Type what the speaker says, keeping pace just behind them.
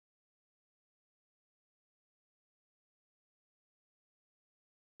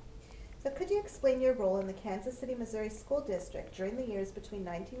So could you explain your role in the Kansas City, Missouri School District during the years between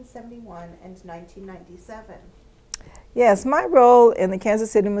 1971 and 1997? Yes, my role in the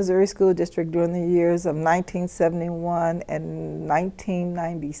Kansas City, Missouri School District during the years of 1971 and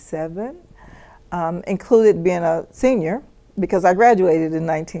 1997 included being a senior because I graduated in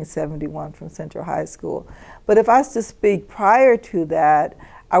 1971 from Central High School. But if I was to speak prior to that,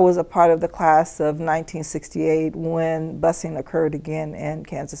 I was a part of the class of 1968 when busing occurred again in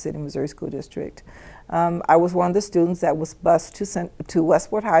Kansas City, Missouri School District. I was one of the students that was bused to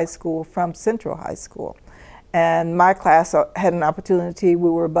Westport High School from Central High School. And my class had an opportunity. We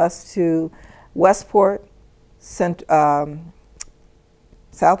were bused to Westport, Southeast,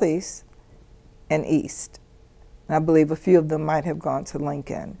 and East. And I believe a few of them might have gone to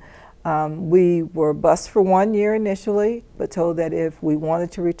Lincoln. We were bused for 1 year initially, but told that if we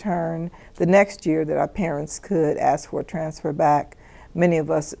wanted to return the next year that our parents could ask for a transfer back. Many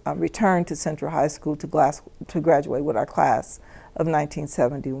of us returned to Central High School to graduate with our class of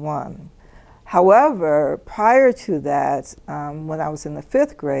 1971. However, prior to that, when I was in the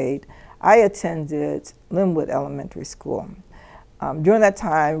 5th grade, I attended Linwood Elementary School. During that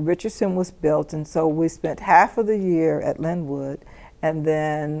time, Richardson was built, and so we spent half of the year at Linwood, and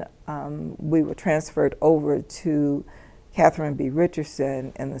then we were transferred over to Catherine B.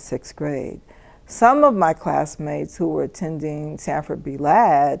 Richardson in the 6th grade. Some of my classmates who were attending Sanford B.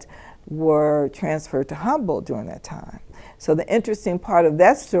 Ladd were transferred to Humboldt during that time. So the interesting part of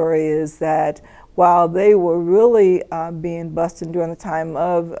that story is that while they were really being bused during the time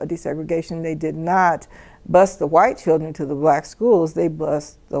of desegregation, they did not bus the white children to the black schools. They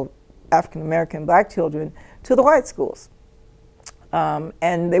bused the African-American black children to the white schools.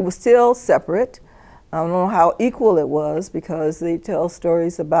 And they were still separate. I don't know how equal it was because they tell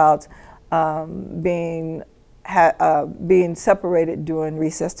stories about being separated during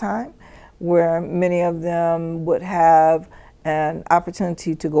recess time, where many of them would have an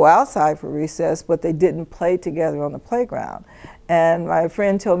opportunity to go outside for recess, but they didn't play together on the playground. And my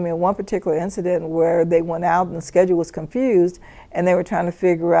friend told me of one particular incident where they went out and the schedule was confused and they were trying to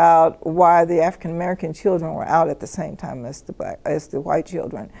figure out why the African-American children were out at the same time as the white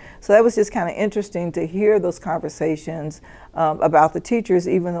children. So that was just kind of interesting to hear those conversations about the teachers.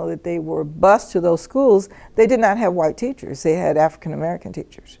 Even though that they were bused to those schools, they did not have white teachers. They had African-American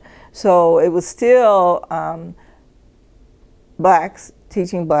teachers. So it was still blacks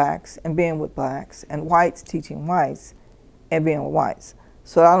teaching blacks and being with blacks, and whites teaching whites and being with whites.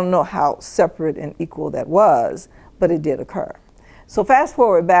 So I don't know how separate and equal that was, but it did occur. So fast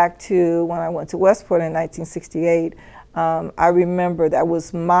forward back to when I went to Westport in 1968, I remember that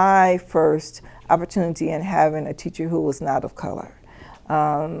was my first opportunity in having a teacher who was not of color.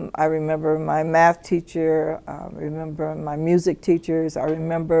 I remember my math teacher, I remember my music teachers, I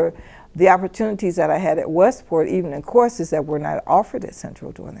remember the opportunities that I had at Westport, even in courses that were not offered at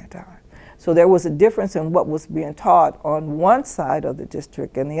Central during that time. So there was a difference in what was being taught on one side of the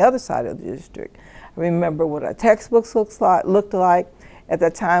district and the other side of the district. I remember what our textbooks looked like. At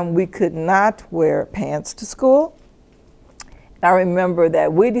that time, we could not wear pants to school. I remember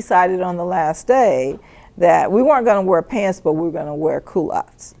that we decided on the last day that we weren't going to wear pants, but we were going to wear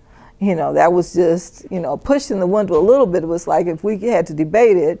culottes. You know, that was just, you know, pushed in the window a little bit. It was like if we had to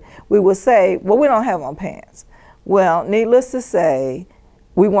debate it, we would say, well, we don't have on pants. Well, needless to say,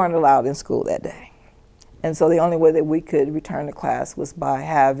 we weren't allowed in school that day. And so the only way that we could return to class was by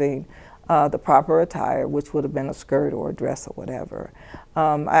having the proper attire, which would have been a skirt or a dress or whatever.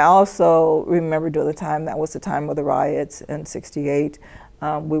 I also remember during the time, that was the time of the riots in '68.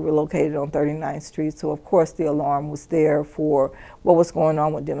 We were located on 39th Street, so of course the alarm was there for what was going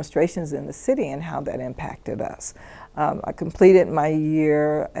on with demonstrations in the city and how that impacted us. I completed my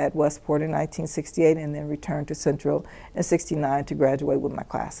year at Westport in 1968 and then returned to Central in '69 to graduate with my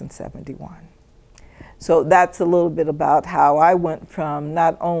class in '71. So that's a little bit about how I went from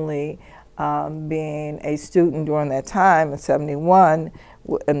not only being a student during that time in '71,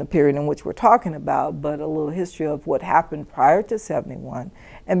 in the period in which we're talking about, but a little history of what happened prior to '71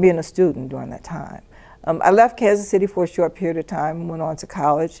 and being a student during that time. I left Kansas City for a short period of time, went on to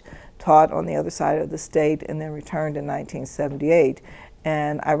college, taught on the other side of the state, and then returned in 1978.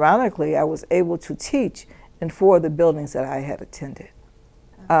 And ironically, I was able to teach in 4 of the buildings that I had attended.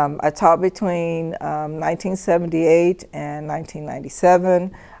 I taught between 1978 and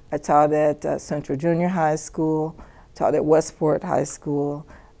 1997. I taught at Central Junior High School, taught at Westport High School.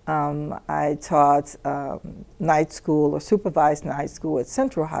 I taught night school or supervised night school at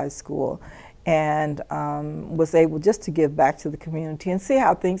Central High School, and was able just to give back to the community and see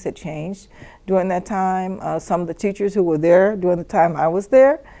how things had changed during that time. Some of the teachers who were there during the time I was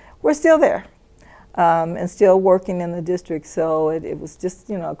there we're still there and still working in the district. So it was just,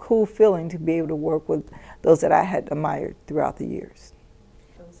 you know, a cool feeling to be able to work with those that I had admired throughout the years.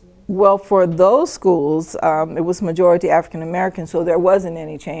 Well, for those schools, it was majority African American, so there wasn't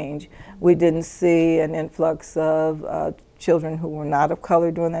any change. We didn't see an influx of children who were not of color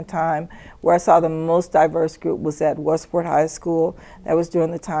during that time. Where I saw the most diverse group was at Westport High School. That was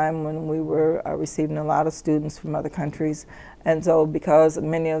during the time when we were receiving a lot of students from other countries. And so because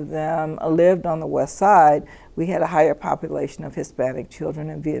many of them lived on the west side, we had a higher population of Hispanic children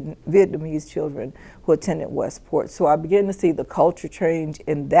and Vietnamese children who attended Westport. So I began to see the culture change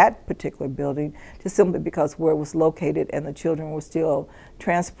in that particular building just simply because where it was located and the children were still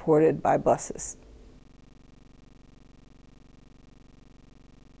transported by buses.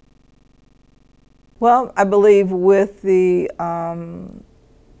 Well, I believe with the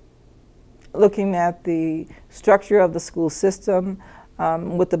looking at the structure of the school system,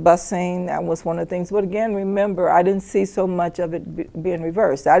 with the busing, that was one of the things. But again, remember, I didn't see so much of it being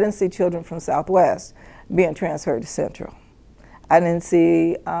reversed. I didn't see children from Southwest being transferred to Central. I didn't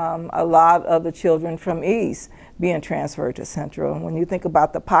see a lot of the children from East being transferred to Central. And when you think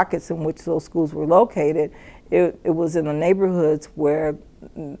about the pockets in which those schools were located, it was in the neighborhoods where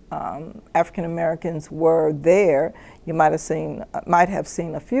African Americans were there. You might have seen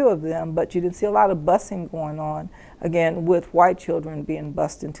a few of them, but you didn't see a lot of busing going on, again, with white children being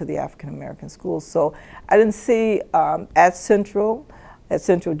bused into the African American schools. So I didn't see at Central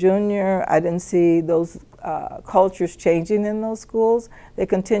Junior, I didn't see those cultures changing in those schools. They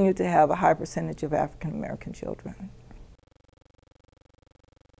continue to have a high percentage of African American children.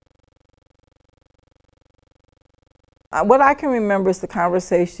 What I can remember is the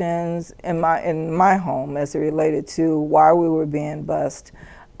conversations in my home as it related to why we were being bused.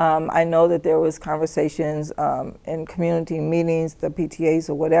 I know that there was conversations in community meetings, the PTAs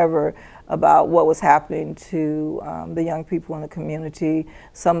or whatever, about what was happening to the young people in the community.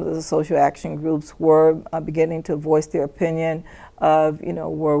 Some of the social action groups were beginning to voice their opinion of, you know,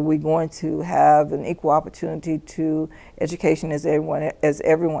 were we going to have an equal opportunity to education as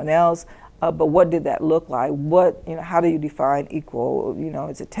everyone else? But what did that look like? What, you know, how do you define equal? You know,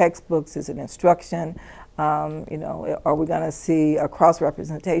 is it textbooks? Is it instruction? You know, are we going to see a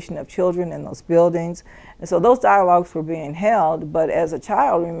cross-representation of children in those buildings? And so those dialogues were being held, but as a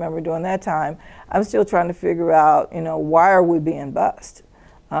child, remember during that time, I'm still trying to figure out, you know, why are we being bused?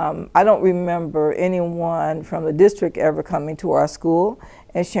 I don't remember anyone from the district ever coming to our school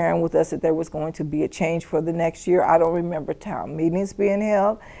and sharing with us that there was going to be a change for the next year. I don't remember town meetings being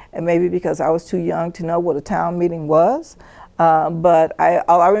held, and maybe because I was too young to know what a town meeting was. But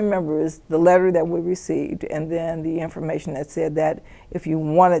all I remember is the letter that we received and then the information that said that if you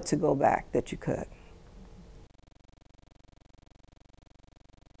wanted to go back, that you could.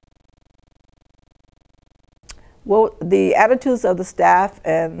 Well, the attitudes of the staff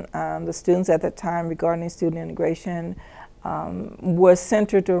and the students at that time regarding student integration was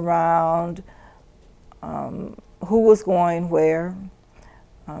centered around who was going where,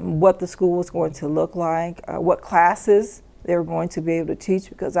 what the school was going to look like, what classes they were going to be able to teach,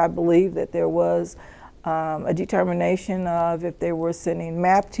 because I believe that there was a determination of if they were sending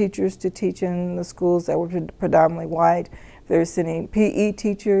math teachers to teach in the schools that were predominantly white, if they were sending PE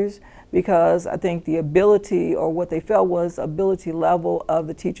teachers, because I think the ability, or what they felt was ability level of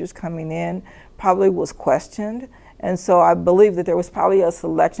the teachers coming in probably was questioned. And so I believe that there was probably a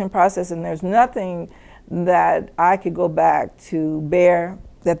selection process, and there's nothing that I could go back to bear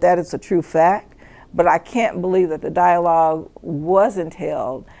that is a true fact. But I can't believe that the dialogue wasn't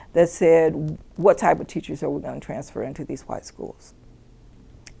held that said, what type of teachers are we going to transfer into these white schools?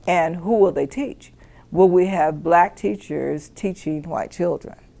 And who will they teach? Will we have black teachers teaching white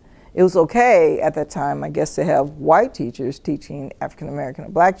children? It was okay at that time, I guess, to have white teachers teaching African American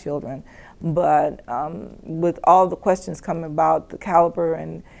and black children, but with all the questions coming about the caliber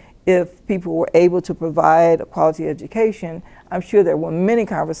and if people were able to provide a quality education, I'm sure there were many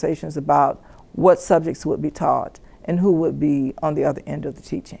conversations about what subjects would be taught and who would be on the other end of the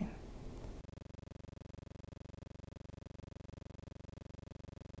teaching.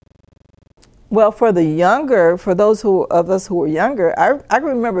 Well, for those of us who were younger, I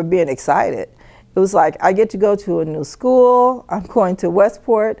remember being excited. It was like, I get to go to a new school. I'm going to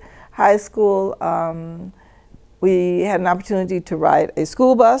Westport High School. We had an opportunity to ride a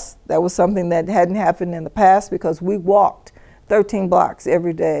school bus. That was something that hadn't happened in the past because we walked 13 blocks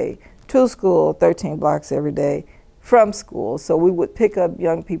every day to school, 13 blocks every day from school. So we would pick up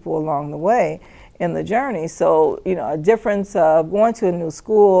young people along the way in the journey. So, you know, a difference of going to a new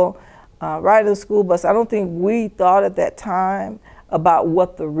school, riding a school bus, I don't think we thought at that time about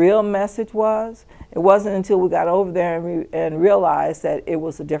what the real message was. It wasn't until we got over there and realized that it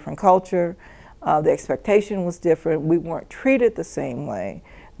was a different culture, the expectation was different, we weren't treated the same way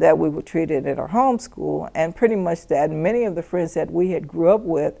that we were treated at our home school, and pretty much that many of the friends that we had grew up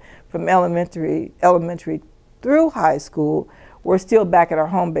with from elementary through high school were still back at our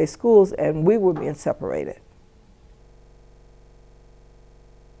home-based schools, and we were being separated.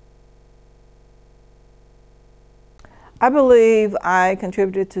 I believe I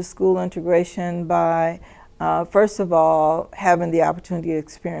contributed to school integration by, first of all, having the opportunity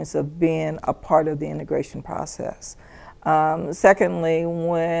experience of being a part of the integration process. Secondly,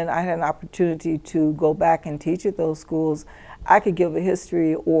 when I had an opportunity to go back and teach at those schools, I could give a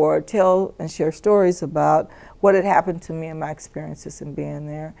history or tell and share stories about what had happened to me and my experiences in being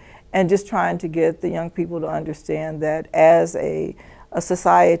there, and just trying to get the young people to understand that as a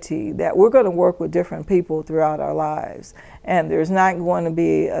society that we're going to work with different people throughout our lives, and there's not going to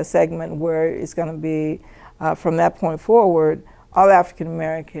be a segment where it's going to be from that point forward all African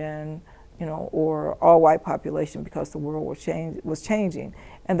American, or all white population, because the world was changing,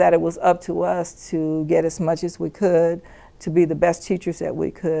 and that it was up to us to get as much as we could, to be the best teachers that we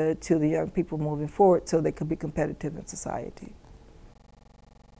could to the young people moving forward so they could be competitive in society.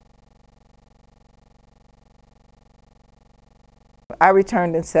 I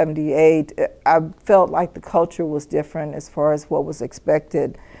returned in '78. I felt like the culture was different as far as what was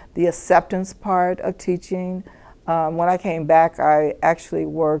expected, the acceptance part of teaching. When I came back, I actually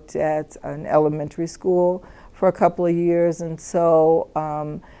worked at an elementary school for a couple of years, and so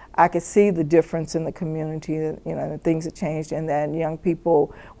I could see the difference in the community, the things that changed, and that young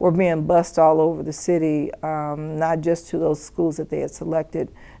people were being bused all over the city, not just to those schools that they had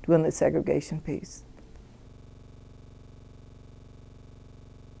selected doing the segregation piece.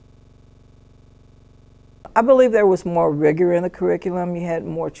 I believe there was more rigor in the curriculum. You had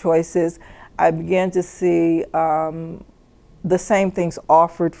more choices. I began to see the same things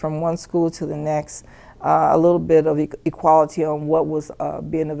offered from one school to the next, a little bit of equality on what was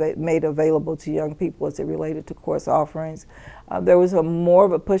being made available to young people as it related to course offerings. There was more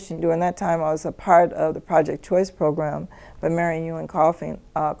of a push, and during that time I was a part of the Project Choice program by Marion Ewing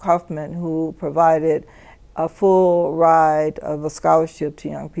Kaufman, who provided a full ride of a scholarship to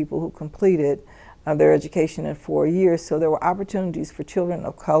young people who completed their education in 4 years. So there were opportunities for children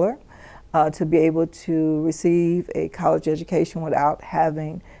of color to be able to receive a college education without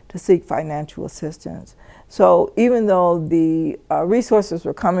having to seek financial assistance. So even though the resources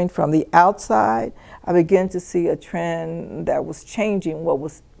were coming from the outside, I began to see a trend that was changing what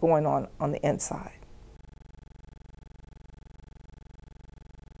was going on the inside.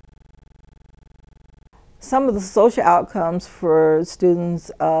 Some of the social outcomes for students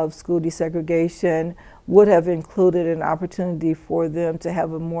of school desegregation would have included an opportunity for them to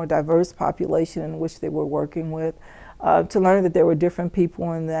have a more diverse population in which they were working with, to learn that there were different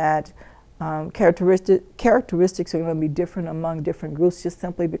people and that characteristics are going to be different among different groups just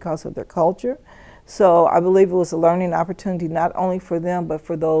simply because of their culture. So I believe it was a learning opportunity not only for them but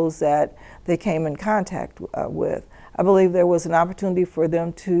for those that they came in contact with. I believe there was an opportunity for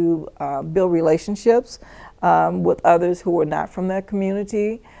them to build relationships with others who were not from that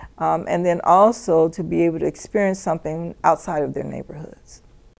community, and then also to be able to experience something outside of their neighborhoods.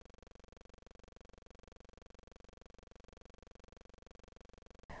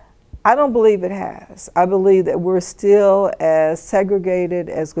 I don't believe it has. I believe that we're still as segregated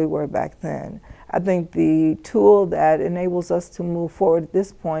as we were back then. I think the tool that enables us to move forward at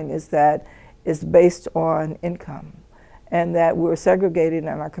this point is that it's based on income, and that we're segregated in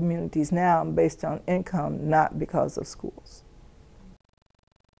our communities now based on income, not because of schools.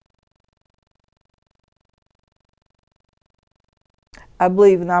 I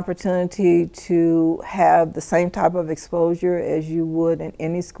believe an opportunity to have the same type of exposure as you would in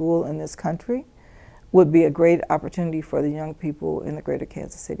any school in this country would be a great opportunity for the young people in the greater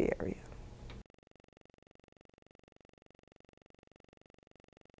Kansas City area.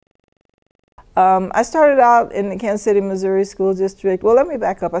 I started out in the Kansas City, Missouri School District. Well, let me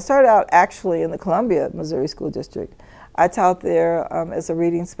back up. I started out actually in the Columbia, Missouri School District. I taught there as a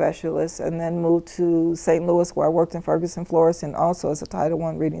reading specialist, and then moved to St. Louis, where I worked in Ferguson, Florissant, and also as a Title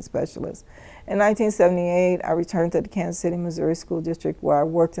I reading specialist. In 1978, I returned to the Kansas City, Missouri School District, where I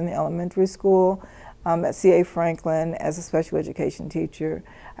worked in the elementary school at C.A. Franklin as a special education teacher.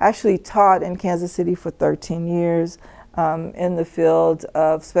 I actually taught in Kansas City for 13 years. In the field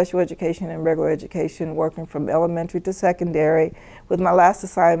of special education and regular education, working from elementary to secondary, with my last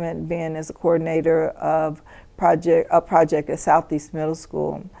assignment being as a coordinator of a project at Southeast Middle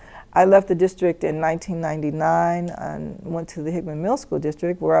School. I left the district in 1999 and went to the Hickman Middle School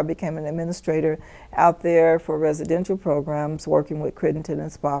District, where I became an administrator out there for residential programs, working with Crittenton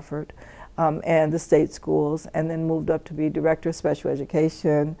and Spofford and the state schools, and then moved up to be director of special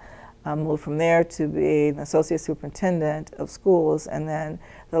education. Moved from there to be an associate superintendent of schools, and then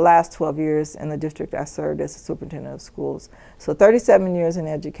the last 12 years in the district I served as a superintendent of schools. So 37 years in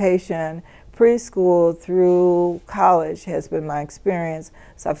education, preschool through college has been my experience.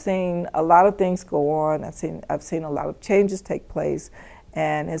 So I've seen a lot of things go on. I've seen a lot of changes take place,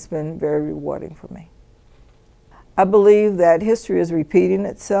 and it's been very rewarding for me. I believe that history is repeating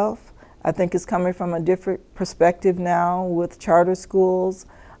itself. I think it's coming from a different perspective now with charter schools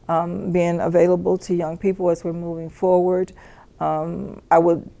being available to young people as we're moving forward. I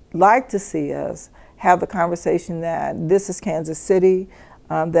would like to see us have the conversation that this is Kansas City,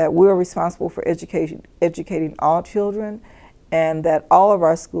 that we're responsible for educating all children, and that all of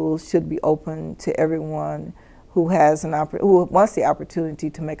our schools should be open to everyone who has who wants the opportunity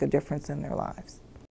to make a difference in their lives.